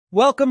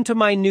Welcome to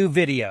my new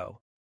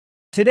video.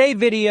 Today's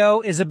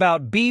video is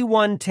about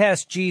B1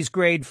 Test G's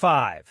Grade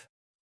 5.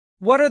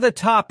 What are the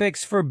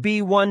topics for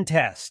B1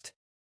 test?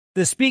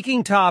 The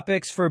speaking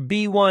topics for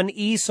B1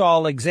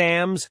 ESOL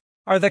exams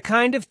are the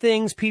kind of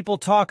things people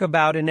talk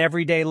about in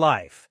everyday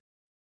life.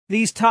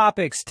 These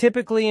topics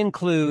typically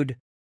include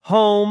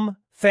home,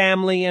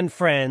 family and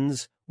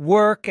friends,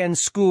 work and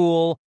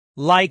school,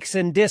 likes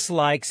and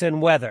dislikes,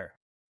 and weather.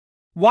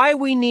 Why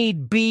we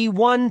need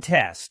B1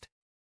 test?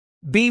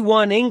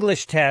 B1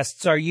 English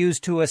tests are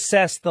used to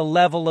assess the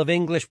level of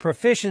English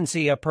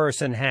proficiency a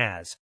person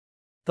has.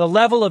 The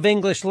level of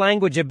English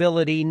language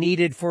ability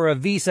needed for a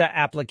visa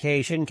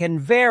application can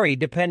vary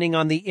depending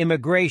on the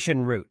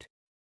immigration route.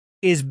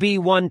 Is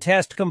B1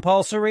 test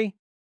compulsory?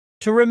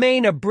 To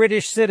remain a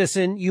British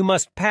citizen, you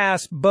must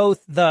pass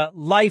both the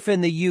Life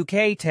in the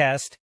UK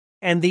test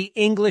and the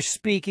English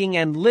speaking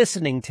and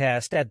listening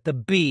test at the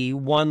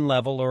B1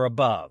 level or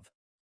above.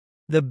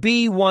 The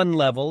B1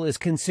 level is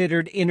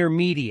considered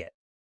intermediate.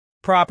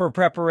 Proper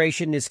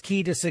preparation is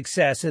key to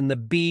success in the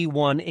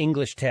B1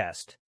 English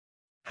test.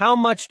 How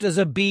much does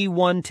a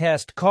B1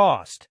 test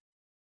cost?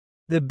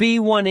 The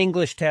B1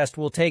 English test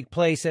will take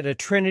place at a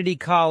Trinity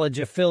College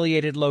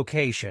affiliated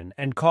location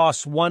and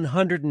costs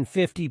 £150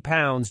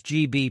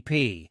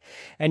 GBP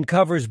and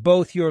covers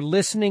both your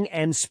listening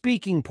and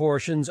speaking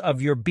portions of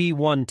your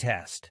B1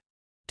 test.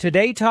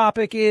 Today's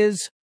topic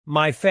is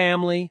My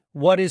Family.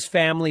 What is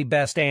family?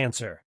 Best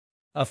answer.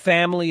 A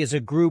family is a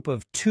group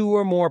of two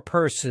or more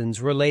persons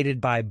related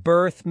by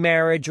birth,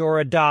 marriage, or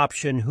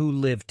adoption who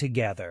live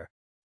together.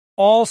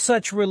 All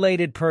such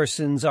related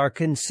persons are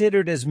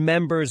considered as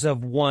members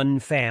of one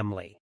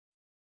family.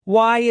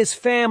 Why is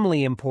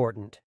family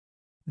important?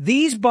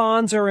 These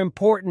bonds are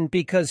important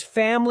because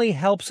family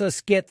helps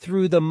us get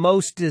through the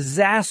most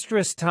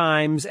disastrous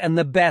times and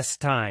the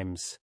best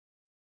times.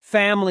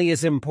 Family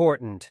is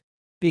important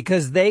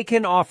because they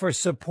can offer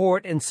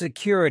support and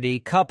security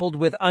coupled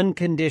with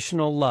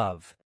unconditional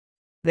love.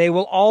 They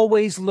will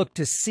always look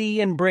to see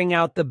and bring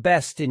out the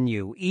best in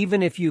you,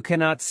 even if you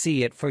cannot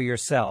see it for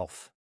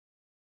yourself.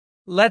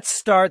 Let's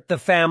start the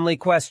family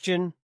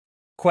question.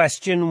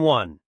 Question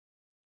 1.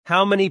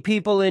 How many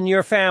people in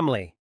your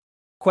family?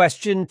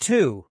 Question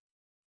 2.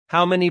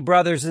 How many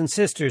brothers and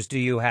sisters do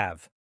you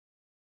have?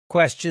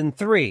 Question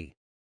 3.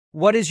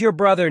 What is your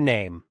brother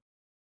name?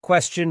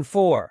 Question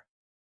 4.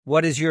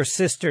 What is your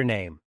sister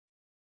name?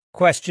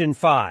 Question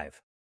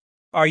 5.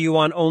 Are you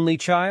an only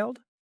child?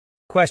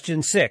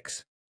 Question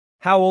 6.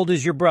 How old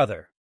is your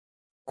brother?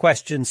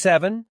 Question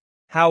 7.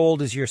 How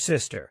old is your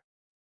sister?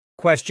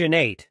 Question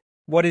 8.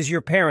 What is your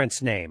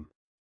parents' name?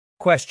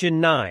 Question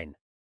 9.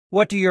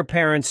 What do your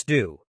parents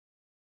do?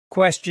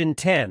 Question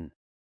 10.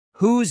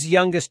 Who's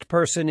youngest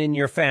person in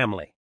your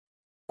family?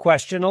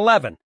 Question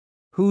 11.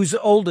 Who's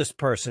oldest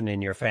person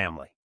in your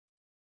family?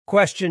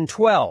 Question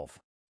 12.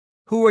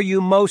 Who are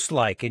you most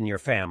like in your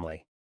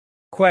family?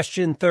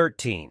 Question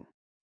 13.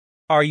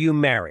 Are you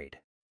married?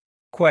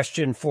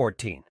 Question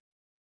 14.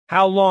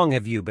 How long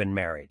have you been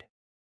married?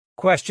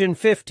 Question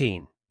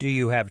 15. Do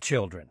you have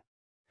children?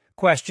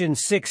 Question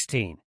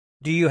 16.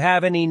 Do you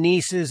have any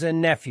nieces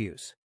and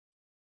nephews?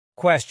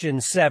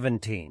 Question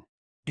 17.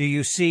 Do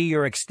you see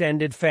your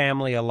extended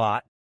family a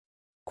lot?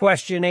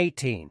 Question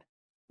 18.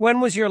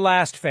 When was your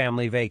last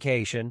family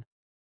vacation?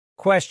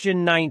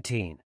 Question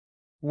 19.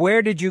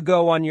 Where did you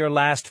go on your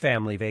last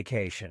family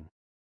vacation?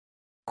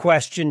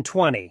 Question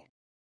 20.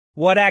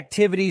 What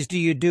activities do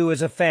you do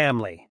as a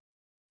family?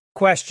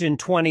 Question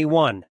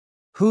 21.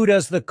 Who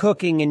does the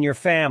cooking in your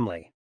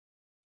family?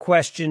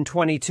 Question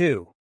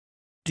 22.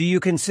 Do you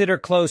consider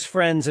close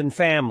friends and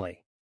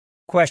family?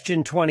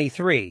 Question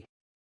 23.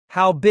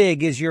 How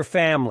big is your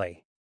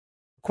family?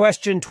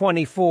 Question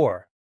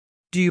 24.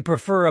 Do you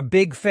prefer a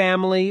big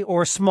family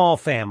or small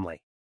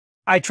family?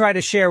 I try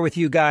to share with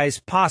you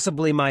guys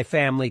possibly my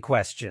family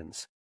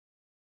questions.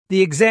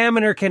 The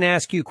examiner can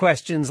ask you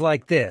questions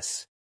like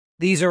this.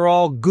 These are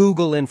all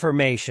Google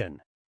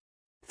information.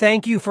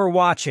 Thank you for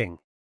watching.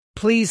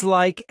 Please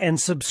like and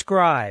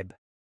subscribe.